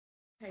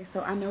Okay,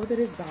 so I know that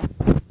it's dark.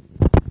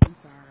 I'm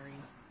sorry.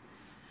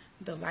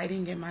 The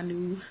lighting in my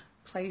new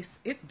place,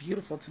 it's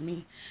beautiful to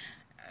me.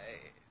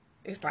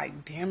 It's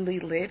like dimly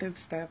lit and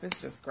stuff.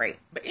 It's just great.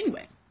 But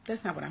anyway,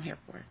 that's not what I'm here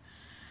for.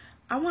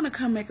 I want to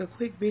come make a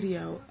quick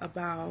video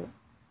about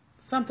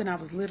something I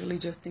was literally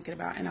just thinking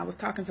about. And I was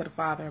talking to the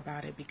Father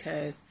about it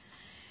because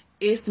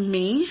it's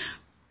me.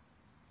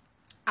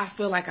 I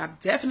feel like I've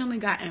definitely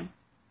gotten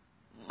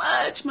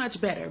much,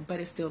 much better, but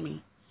it's still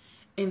me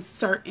in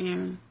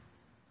certain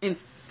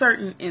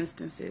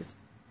instances.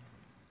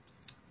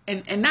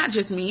 And not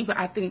just me, but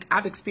I think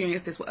I've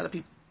experienced this with other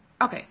people.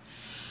 Okay.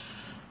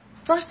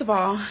 First of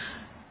all,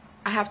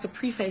 I have to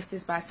preface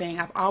this by saying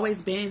I've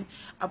always been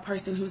a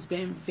person who's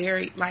been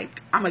very,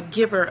 I'm a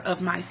giver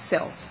of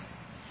myself.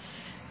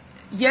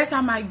 Yes,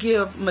 I might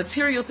give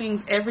material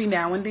things every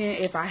now and then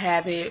if I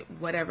have it,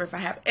 whatever, if I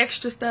have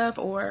extra stuff,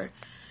 or,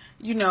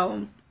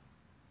 to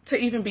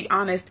even be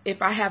honest,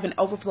 if I have an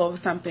overflow of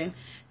something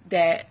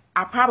that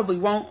I probably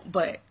won't,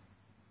 but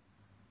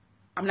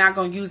I'm not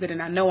going to use it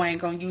and I know I ain't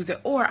going to use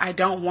it, or I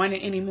don't want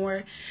it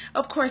anymore.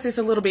 Of course, it's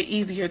a little bit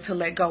easier to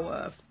let go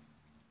of.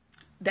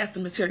 That's the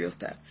material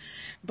stuff.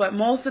 But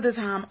most of the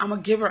time, I'm a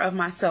giver of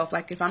myself.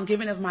 Like if I'm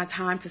giving of my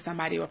time to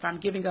somebody, or if I'm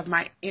giving of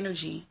my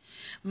energy,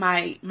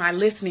 my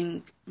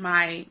listening,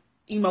 my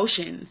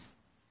emotions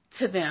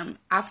to them,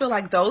 I feel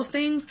like those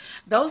things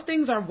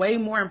are way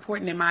more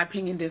important in my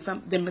opinion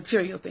than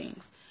material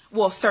things.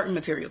 Well, certain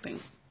material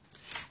things.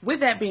 With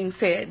that being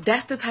said,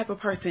 that's the type of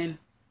person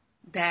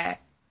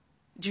that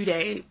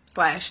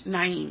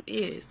Jude/Naeem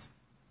is.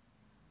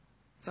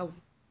 So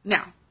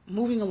now,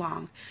 moving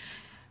along,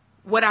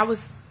 what I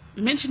was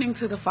mentioning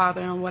to the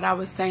Father and what I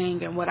was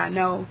saying and what I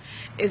know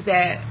is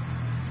that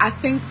I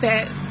think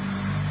that,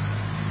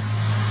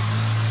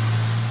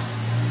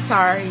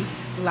 sorry,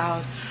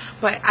 loud,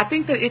 but I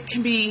think that it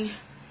can be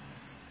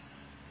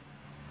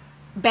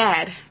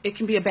bad. It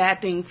can be a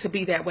bad thing to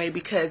be that way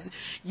because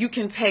you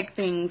can take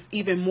things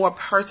even more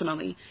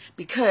personally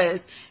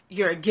because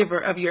you're a giver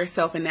of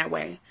yourself in that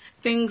way.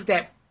 Things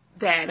that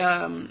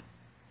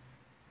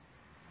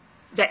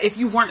if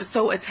you weren't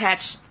so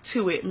attached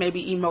to it,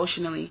 maybe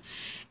emotionally,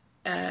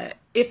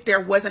 if there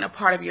wasn't a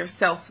part of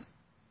yourself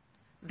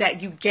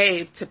that you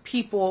gave to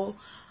people,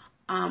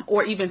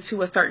 or even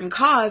to a certain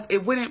cause,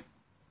 it wouldn't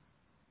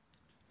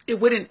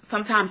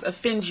sometimes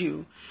offend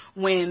you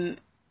when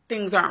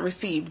things aren't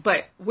received.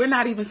 But we're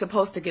not even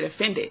supposed to get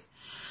offended.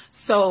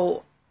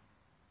 So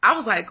I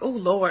was like, oh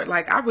Lord,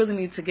 I really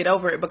need to get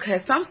over it,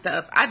 because some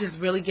stuff I just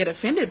really get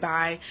offended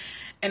by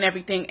and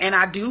everything. And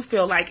I do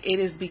feel like it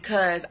is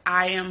because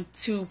I am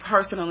too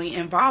personally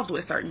involved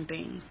with certain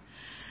things.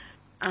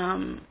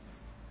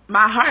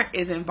 My heart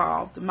is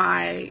involved.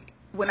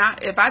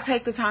 If I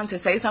take the time to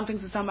say something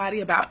to somebody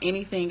about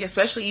anything,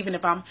 especially even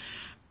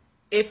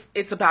if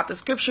it's about the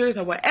scriptures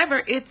or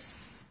whatever,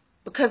 it's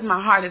because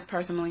my heart is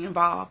personally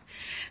involved.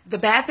 The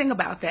bad thing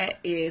about that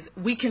is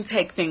we can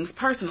take things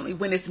personally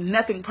when it's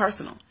nothing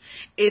personal.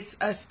 It's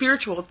a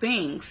spiritual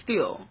thing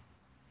still.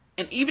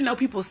 And even though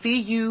people see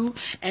you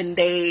and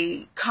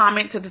they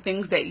comment to the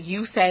things that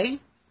you say,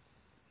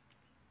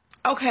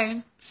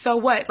 okay, so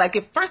what?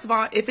 First of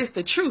all, if it's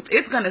the truth,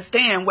 it's going to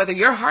stand whether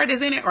your heart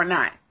is in it or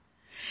not.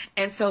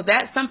 And so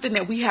that's something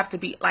that we have to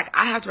be,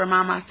 I have to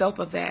remind myself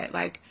of that.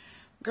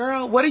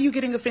 Girl, what are you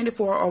getting offended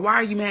for, or why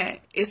are you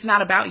mad? It's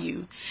not about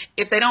you.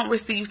 If they don't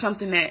receive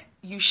something that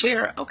you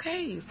share,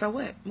 okay, so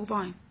what? Move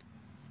on.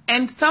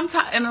 And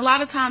a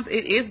lot of times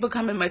it is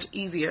becoming much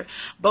easier.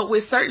 But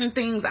with certain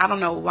things, I don't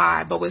know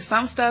why, but with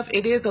some stuff,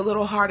 it is a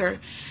little harder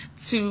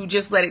to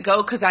just let it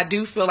go, because I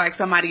do feel like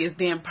somebody is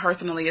then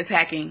personally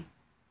attacking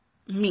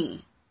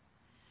me.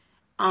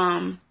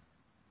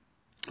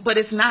 But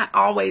it's not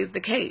always the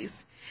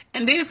case.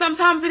 And then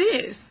sometimes it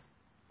is.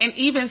 And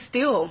even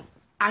still,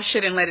 I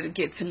shouldn't let it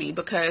get to me,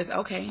 because,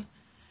 okay,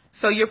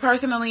 so you're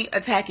personally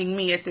attacking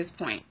me at this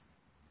point.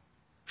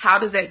 How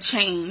does that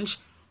change?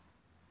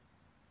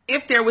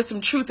 If there was some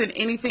truth in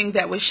anything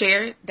that was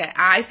shared that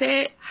I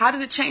said, how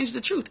does it change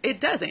the truth? It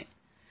doesn't.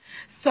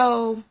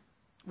 So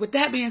with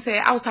that being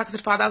said, I was talking to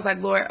the Father. I was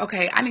like, Lord,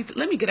 okay,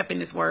 let me get up in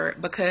this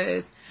word,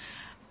 because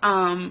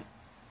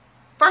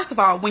first of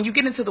all, when you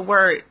get into the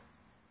word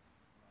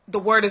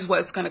is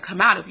what's going to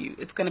come out of you.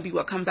 It's going to be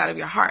what comes out of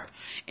your heart.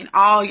 In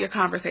all your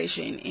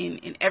conversation,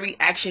 in every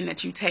action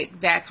that you take,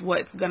 that's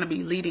what's going to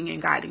be leading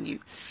and guiding you.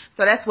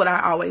 So that's what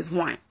I always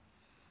want.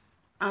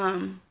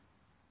 But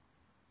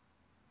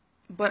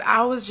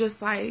I was just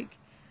like,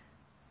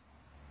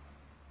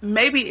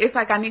 maybe it's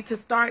I need to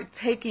start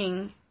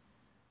taking,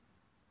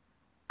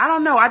 I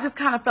don't know. I just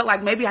kind of felt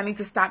like maybe I need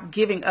to stop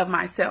giving of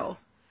myself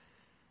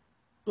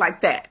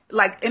like that.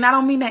 And I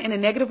don't mean that in a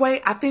negative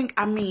way.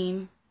 I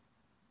mean,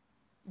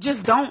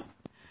 just don't,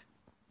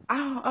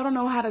 I don't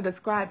know how to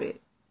describe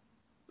it.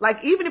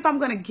 Even if I'm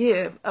going to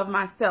give of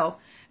myself,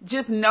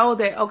 just know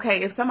that,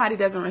 okay, if somebody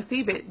doesn't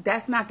receive it,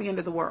 that's not the end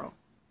of the world.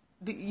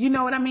 You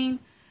know what I mean?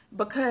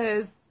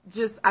 Because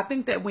I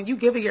think that when you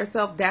give of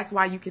yourself, that's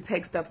why you can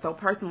take stuff so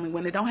personally,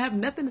 when it don't have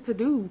nothing to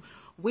do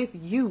with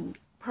you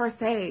per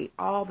se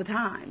all the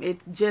time.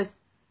 It's just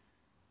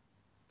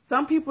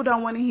Some people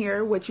don't want to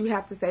hear what you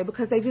have to say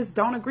because they just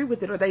don't agree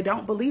with it or they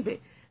don't believe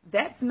it.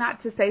 That's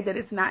not to say that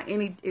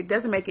it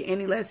doesn't make it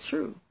any less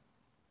true.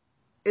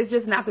 It's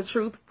just not the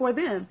truth for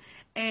them.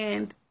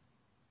 And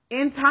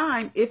in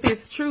time, if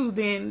it's true,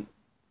 then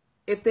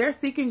if they're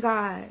seeking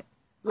God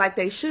like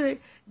they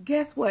should,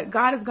 guess what?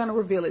 God is going to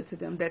reveal it to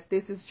them that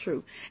this is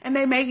true. And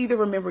they may either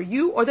remember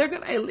you or they're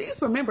going to at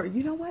least remember,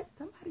 you know what?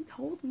 Somebody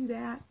told me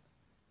that.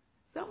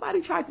 Somebody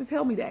tried to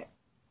tell me that.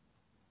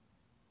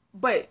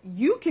 But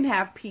you can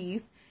have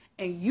peace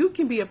and you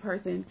can be a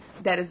person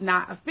that is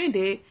not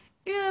offended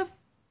if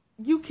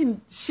you can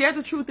share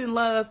the truth in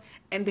love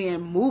and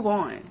then move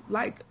on.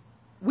 Like,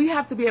 we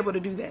have to be able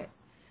to do that.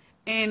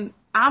 And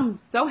I'm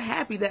so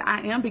happy that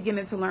I am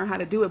beginning to learn how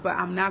to do it, but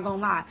I'm not going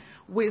to lie.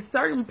 With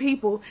certain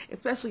people,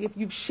 especially if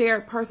you've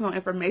shared personal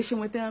information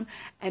with them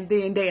and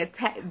then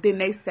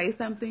they say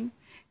something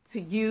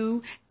to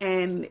you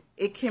and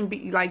it can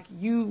be like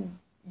you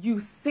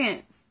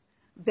sense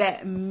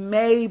that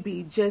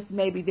maybe, just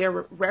maybe,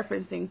 they're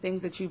referencing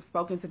things that you've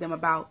spoken to them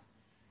about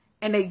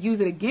and they use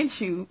it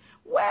against you.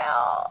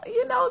 Well,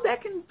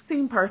 that can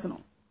seem personal.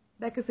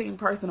 That could seem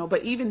personal.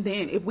 But even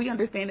then, if we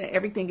understand that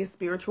everything is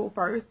spiritual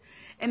first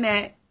and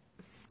that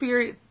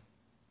spirits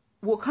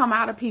will come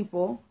out of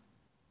people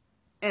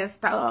and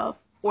stuff,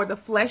 or the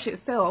flesh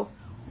itself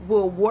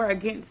will war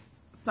against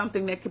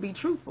something that could be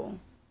truthful.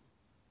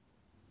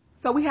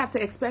 So we have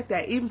to expect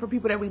that. Even for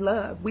people that we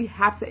love, we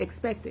have to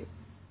expect it.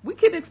 We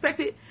can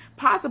expect it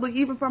possibly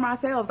even from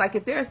ourselves. Like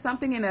if there's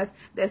something in us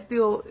that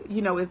still,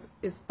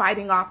 is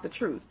fighting off the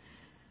truth.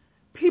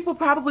 People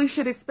probably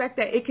should expect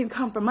that it can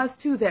come from us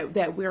too,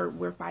 that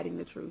we're fighting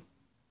the truth.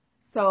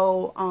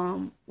 So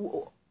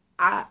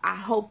I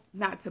hope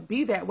not to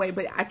be that way,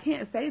 but I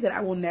can't say that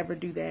I will never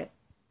do that.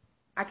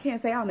 I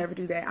can't say I'll never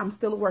do that. I'm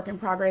still a work in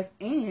progress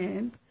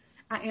and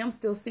I am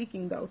still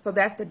seeking though. So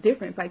that's the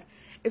difference. Like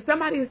if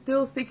somebody is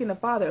still seeking the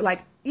Father,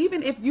 like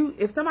even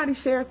if somebody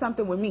shares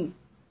something with me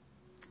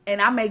and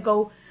I may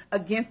go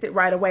against it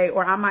right away,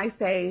 or I might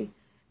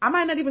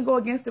not even go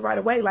against it right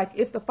away. Like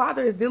if the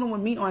Father is dealing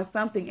with me on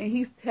something and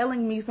he's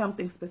telling me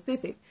something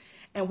specific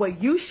and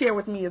what you share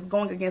with me is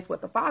going against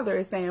what the Father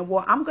is saying,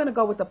 well, I'm going to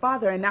go with the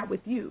Father and not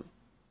with you.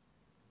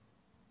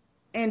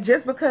 And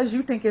just because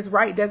you think it's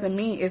right doesn't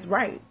mean it's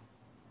right.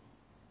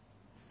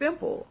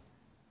 Simple.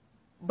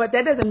 But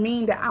that doesn't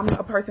mean that I'm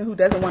a person who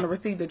doesn't want to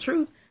receive the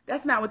truth.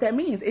 That's not what that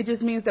means. It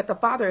just means that the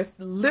Father has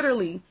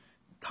literally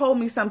told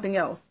me something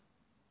else.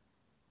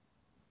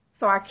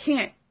 So I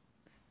can't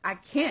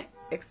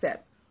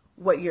accept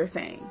what you're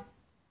saying.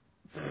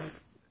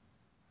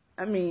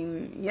 I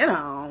mean,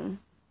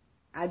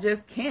 I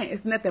just can't.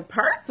 It's nothing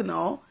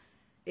personal.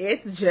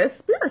 It's just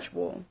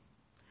spiritual.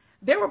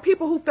 There were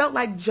people who felt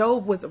like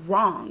Job was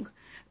wrong,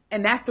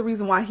 and that's the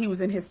reason why he was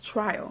in his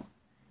trial.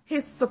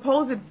 His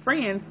supposed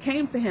friends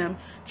came to him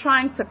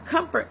trying to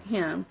comfort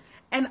him,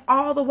 and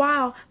all the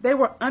while they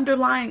were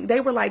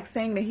like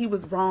saying that he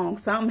was wrong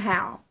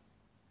somehow.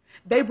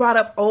 They brought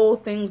up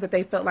old things that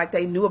they felt like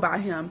they knew about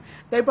him.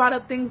 They brought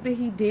up things that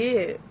he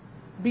did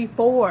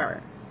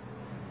before.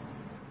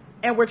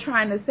 And we're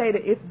trying to say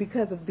that it's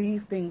because of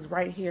these things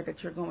right here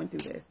that you're going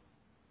through this.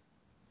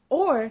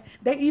 Or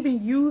they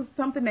even used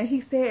something that he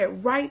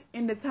said right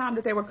in the time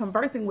that they were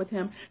conversing with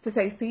him to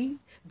say, see,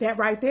 that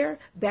right there,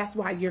 that's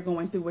why you're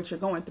going through what you're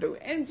going through.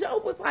 And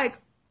Job was like,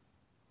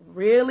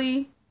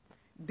 really?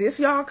 This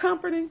y'all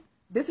comforting?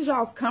 This is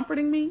y'all's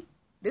comforting me?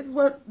 This is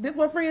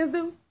what friends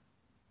do?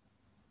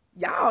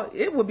 Y'all,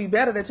 it would be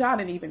better that y'all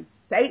didn't even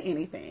say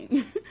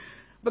anything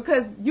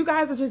because you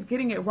guys are just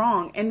getting it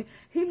wrong. And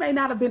he may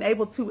not have been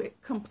able to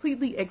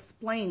completely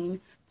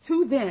explain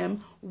to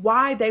them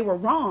why they were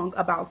wrong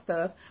about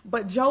stuff.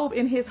 But Job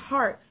in his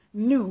heart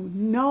knew,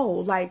 no,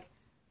 like,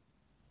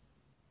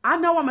 I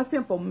know I'm a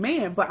sinful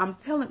man, but I'm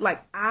telling,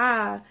 like,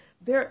 I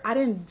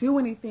didn't do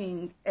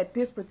anything at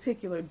this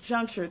particular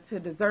juncture to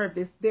deserve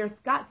this. There's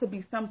got to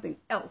be something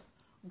else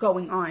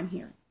going on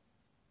here.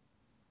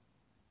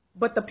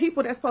 But the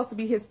people that's supposed to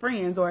be his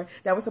friends, or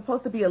that was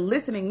supposed to be a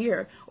listening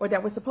ear, or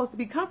that was supposed to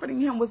be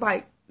comforting him, was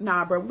like,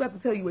 nah, bro, we have to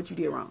tell you what you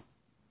did wrong.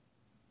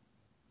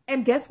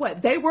 And guess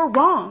what? They were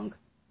wrong.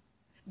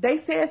 They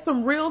said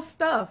some real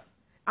stuff.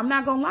 I'm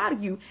not going to lie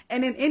to you.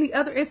 And in any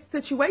other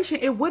situation,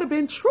 it would have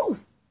been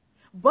truth.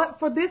 But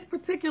for this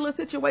particular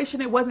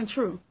situation, it wasn't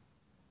true.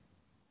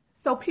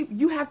 So people,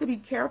 you have to be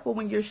careful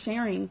when you're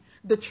sharing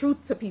the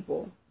truth to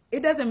people. It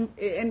doesn't,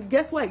 and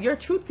guess what? Your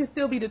truth can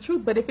still be the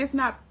truth, but if it's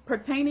not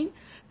pertaining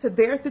to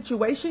their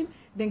situation,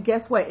 then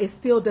guess what? It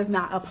still does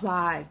not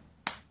apply.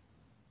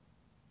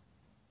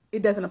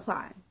 It doesn't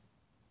apply.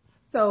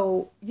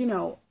 So,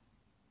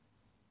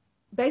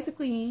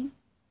 basically,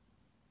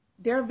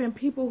 there have been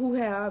people who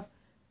have,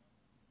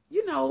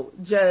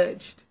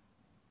 judged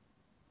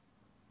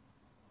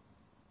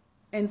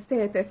and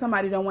said that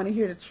somebody don't want to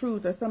hear the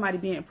truth or somebody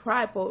being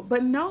prideful.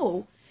 But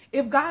no,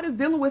 if God is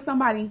dealing with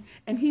somebody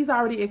and he's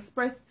already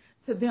expressed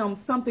to them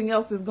something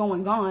else is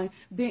going on,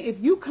 then if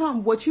you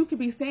come, what you could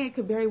be saying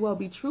could very well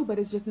be true, but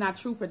it's just not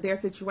true for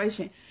their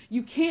situation.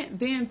 You can't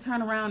then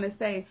turn around and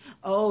say,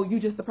 oh, you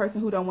just the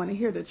person who don't want to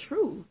hear the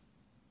truth.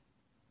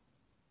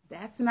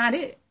 That's not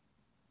it.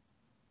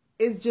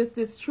 It's just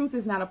this truth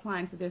is not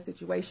applying to their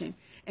situation.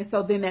 And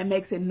so then that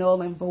makes it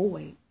null and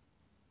void.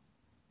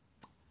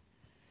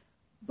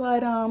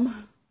 But,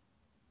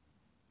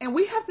 and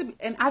we have to,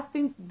 and I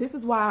think this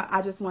is why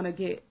I just want to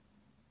get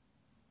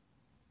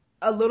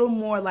a little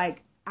more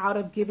like out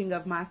of giving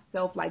of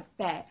myself like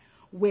that,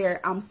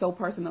 where I'm so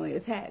personally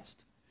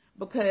attached,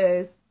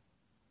 because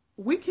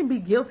we can be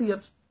guilty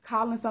of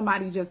calling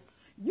somebody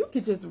you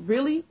could just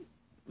really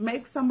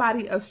make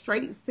somebody a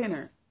straight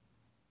sinner,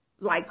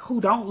 like who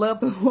don't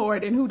love the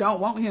Lord and who don't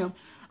want him,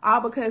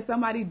 all because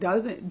somebody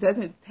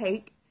doesn't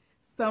take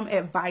some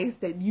advice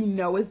that you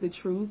know is the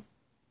truth.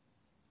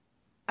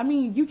 I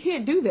mean, you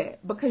can't do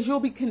that, because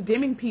you'll be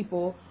condemning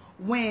people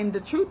when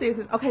the truth is,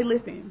 okay,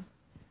 listen,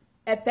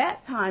 at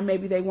that time,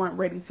 maybe they weren't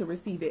ready to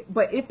receive it.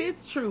 But if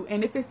it's true,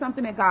 and if it's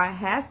something that God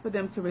has for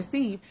them to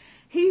receive,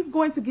 he's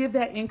going to give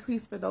that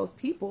increase for those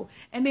people.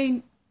 And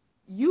then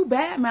you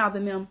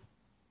bad-mouthing them,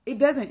 it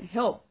doesn't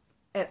help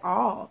at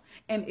all.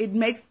 And it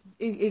makes,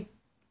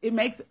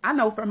 I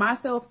know for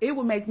myself, it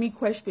would make me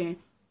question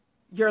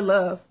your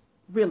love,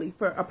 really,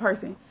 for a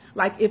person.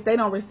 Like if they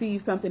don't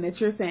receive something that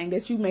you're saying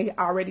that you may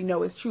already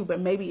know is true, but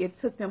maybe it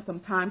took them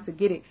some time to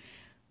get it.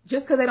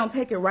 Just because they don't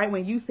take it right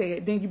when you say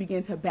it, then you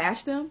begin to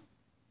bash them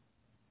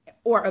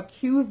or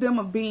accuse them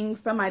of being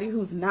somebody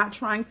who's not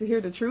trying to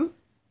hear the truth.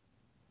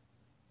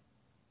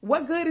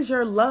 What good is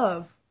your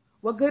love?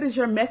 What good is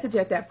your message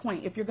at that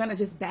point if you're going to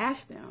just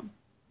bash them?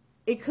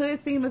 It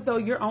could seem as though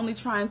you're only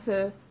trying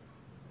to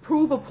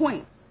prove a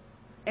point.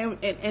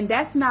 And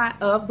that's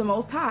not of the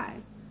Most High.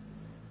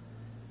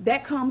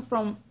 That comes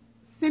from,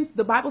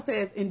 the Bible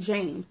says in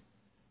James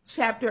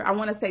chapter, I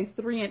want to say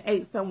 3 and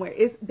 8 somewhere,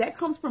 that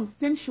comes from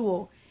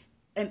sensual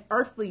and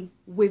earthly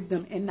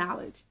wisdom and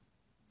knowledge.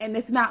 And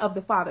it's not of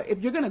the Father. If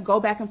you're going to go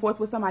back and forth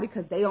with somebody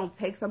because they don't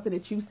take something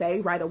that you say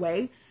right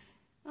away,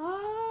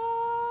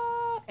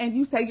 and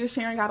you say you're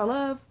sharing out of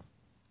love,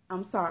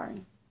 I'm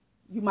sorry.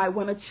 You might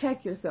want to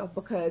check yourself,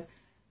 because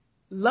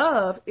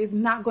love is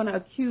not going to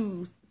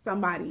accuse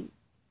somebody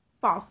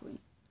falsely.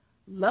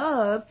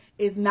 Love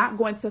is not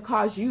going to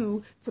cause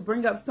you to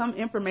bring up some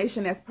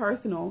information that's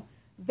personal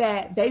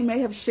that they may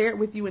have shared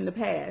with you in the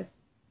past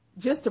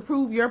just to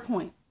prove your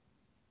point.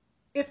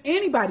 If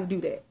anybody do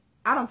that,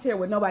 I don't care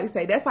what nobody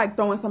say. That's like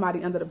throwing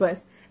somebody under the bus.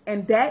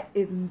 And that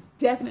is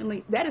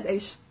a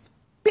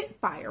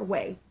spitfire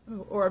way,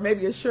 or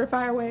maybe a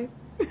surefire way.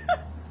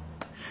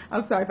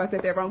 I'm sorry if I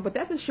said that wrong, but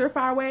that's a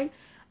surefire way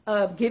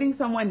of getting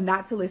someone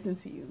not to listen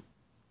to you.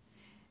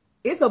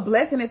 It's a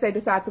blessing if they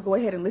decide to go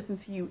ahead and listen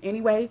to you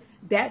anyway.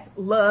 That's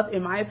love,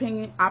 in my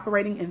opinion,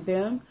 operating in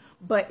them.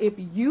 But if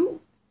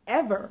you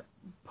ever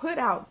put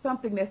out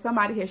something that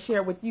somebody has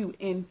shared with you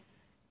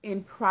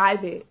in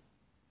private,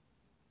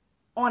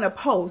 on a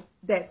post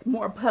that's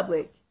more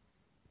public,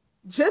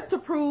 just to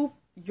prove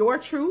your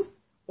truth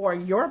or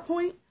your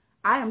point,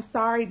 I am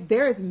sorry,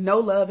 there is no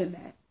love in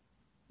that.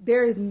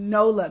 There is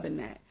no love in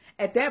that.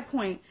 At that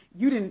point,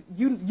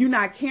 you're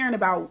not caring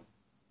about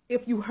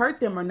if you hurt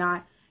them or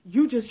not.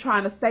 You just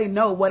trying to say,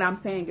 no, what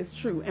I'm saying is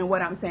true and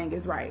what I'm saying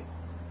is right.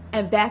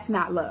 And that's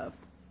not love.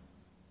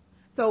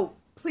 So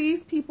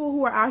please, people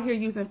who are out here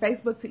using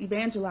Facebook to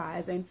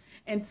evangelize and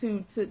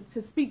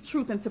to speak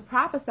truth and to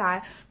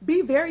prophesy,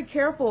 be very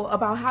careful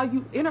about how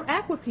you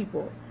interact with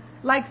people.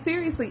 Like,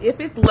 seriously, if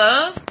it's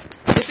love,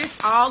 if it's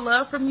all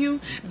love from you,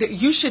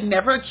 you should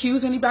never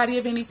accuse anybody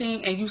of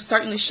anything, and you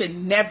certainly should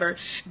never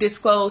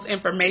disclose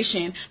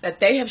information that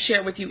they have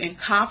shared with you in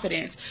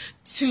confidence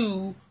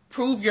to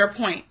prove your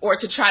point, or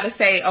to try to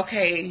say,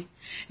 okay,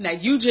 now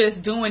you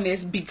just doing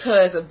this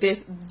because of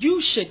this.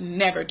 You should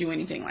never do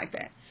anything like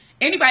that.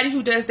 Anybody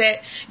who does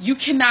that, you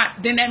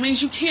cannot, then that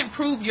means you can't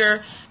prove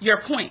your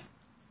point.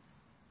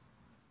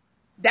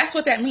 That's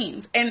what that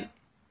means. And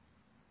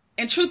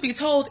truth be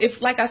told,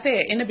 if, like I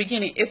said in the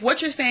beginning, if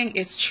what you're saying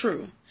is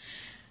true,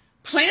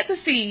 plant the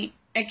seed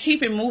and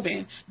keep it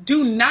moving.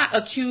 Do not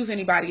accuse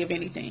anybody of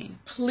anything.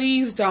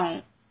 Please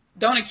don't.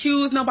 Don't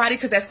accuse nobody,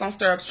 because that's going to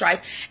stir up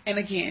strife. And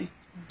again,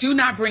 do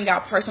not bring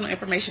out personal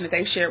information that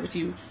they've shared with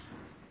you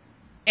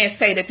and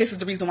say that this is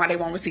the reason why they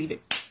won't receive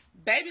it.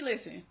 Baby,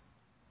 listen.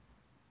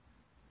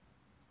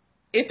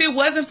 If it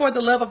wasn't for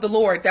the love of the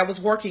Lord that was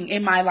working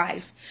in my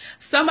life,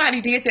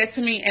 somebody did that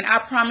to me, and I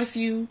promise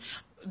you,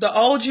 the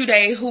old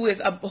Jude, who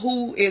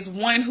is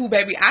one who,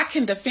 baby, I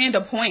can defend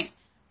a point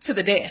to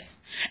the death.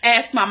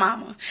 Ask my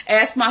mama.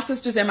 Ask my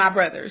sisters and my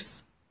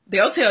brothers.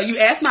 They'll tell you.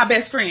 Ask my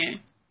best friend.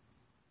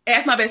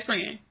 Ask my best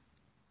friend.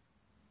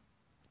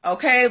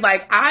 Okay?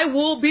 Like, I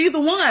will be the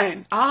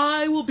one.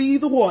 I will be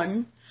the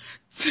one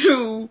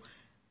to...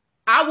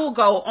 I will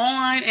go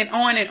on and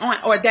on and on,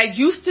 or that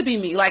used to be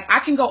me. Like, I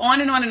can go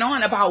on and on and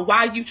on about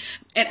why you,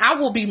 and I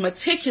will be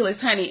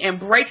meticulous, honey, and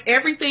break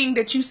everything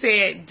that you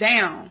said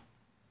down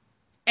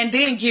and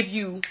then give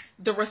you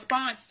the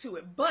response to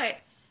it.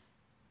 But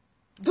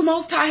The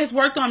Most High has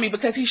worked on me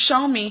because he's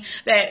shown me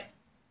that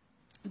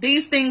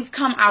these things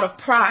come out of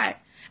pride,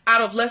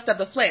 out of lust of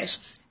the flesh.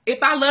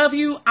 If I love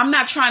you, I'm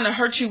not trying to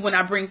hurt you when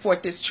I bring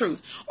forth this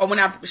truth or when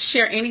I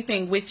share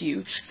anything with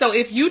you. So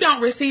if you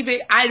don't receive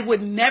it, I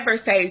would never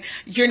say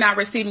you're not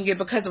receiving it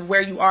because of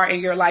where you are in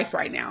your life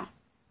right now.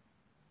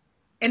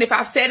 And if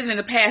I've said it in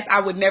the past, I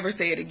would never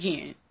say it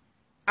again.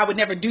 I would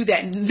never do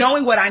that,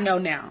 knowing what I know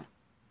now.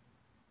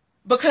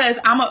 Because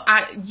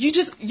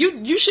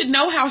you should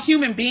know how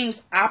human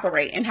beings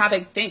operate and how they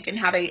think and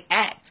how they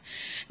act.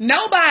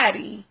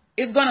 Nobody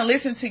is going to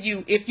listen to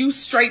you if you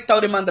straight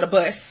throw them under the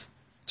bus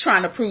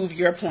trying to prove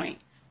your point.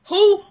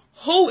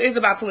 Who is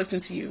about to listen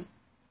to you?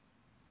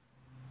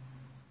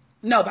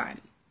 Nobody.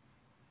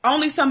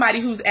 Only somebody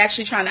who's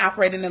actually trying to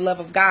operate in the love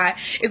of God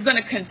is going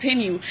to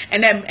continue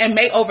and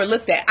may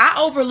overlook that.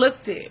 I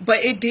overlooked it,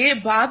 but it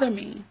did bother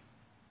me.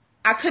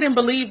 I couldn't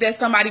believe that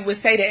somebody would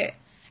say that.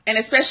 And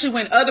especially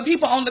when other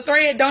people on the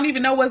thread don't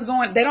even know what's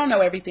going on. They don't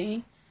know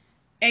everything.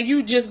 And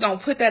you just going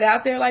to put that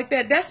out there like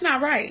that. That's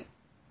not right.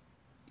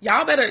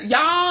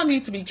 Y'all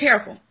need to be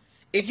careful.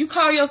 If you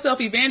call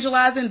yourself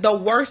evangelizing, the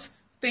worst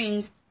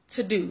thing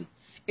to do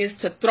is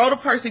to throw the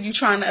person you're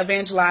trying to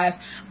evangelize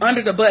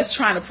under the bus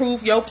trying to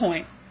prove your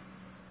point.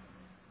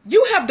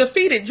 You have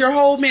defeated your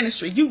whole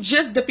ministry. You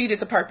just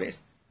defeated the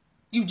purpose.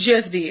 You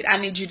just did. I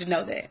need you to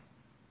know that.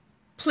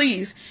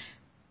 Please,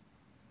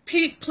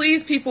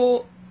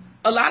 people,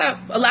 a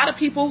lot of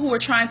people who are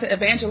trying to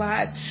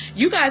evangelize,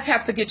 you guys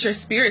have to get your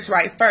spirits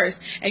right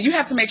first. And you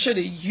have to make sure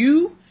that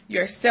you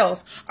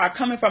yourself are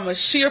coming from a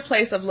sheer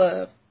place of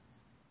love.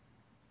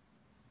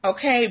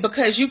 Okay,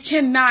 because you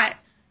cannot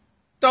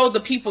throw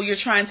the people you're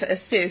trying to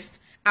assist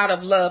out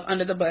of love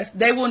under the bus.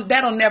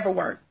 That'll never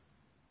work.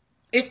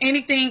 If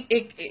anything,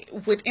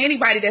 with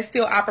anybody that's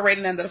still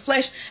operating under the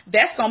flesh,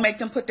 that's going to make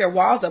them put their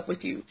walls up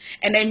with you.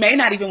 And they may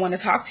not even want to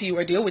talk to you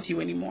or deal with you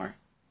anymore.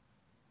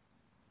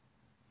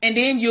 And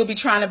then you'll be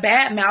trying to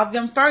badmouth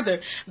them further.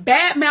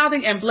 Bad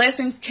mouthing and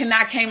blessings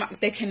cannot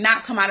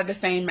come out of the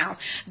same mouth.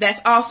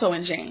 That's also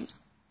in James.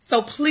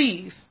 So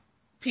please,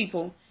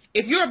 people,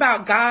 if you're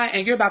about God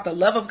and you're about the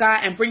love of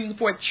God and bringing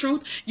forth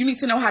truth, you need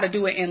to know how to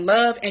do it in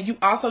love. And you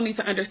also need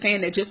to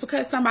understand that just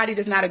because somebody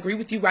does not agree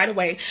with you right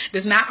away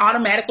does not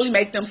automatically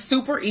make them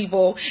super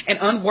evil and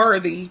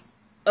unworthy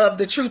of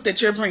the truth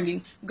that you're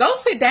bringing. Go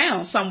sit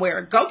down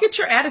somewhere. Go get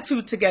your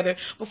attitude together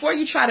before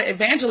you try to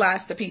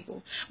evangelize to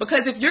people.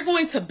 Because if you're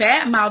going to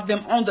badmouth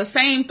them on the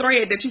same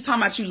thread that you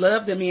talking about you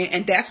love them in,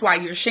 and that's why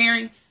you're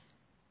sharing,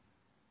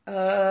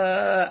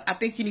 I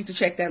think you need to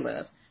check that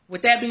love.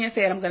 With that being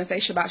said, I'm going to say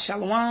Shabbat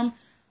Shalom.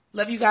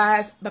 Love you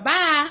guys.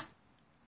 Bye-bye.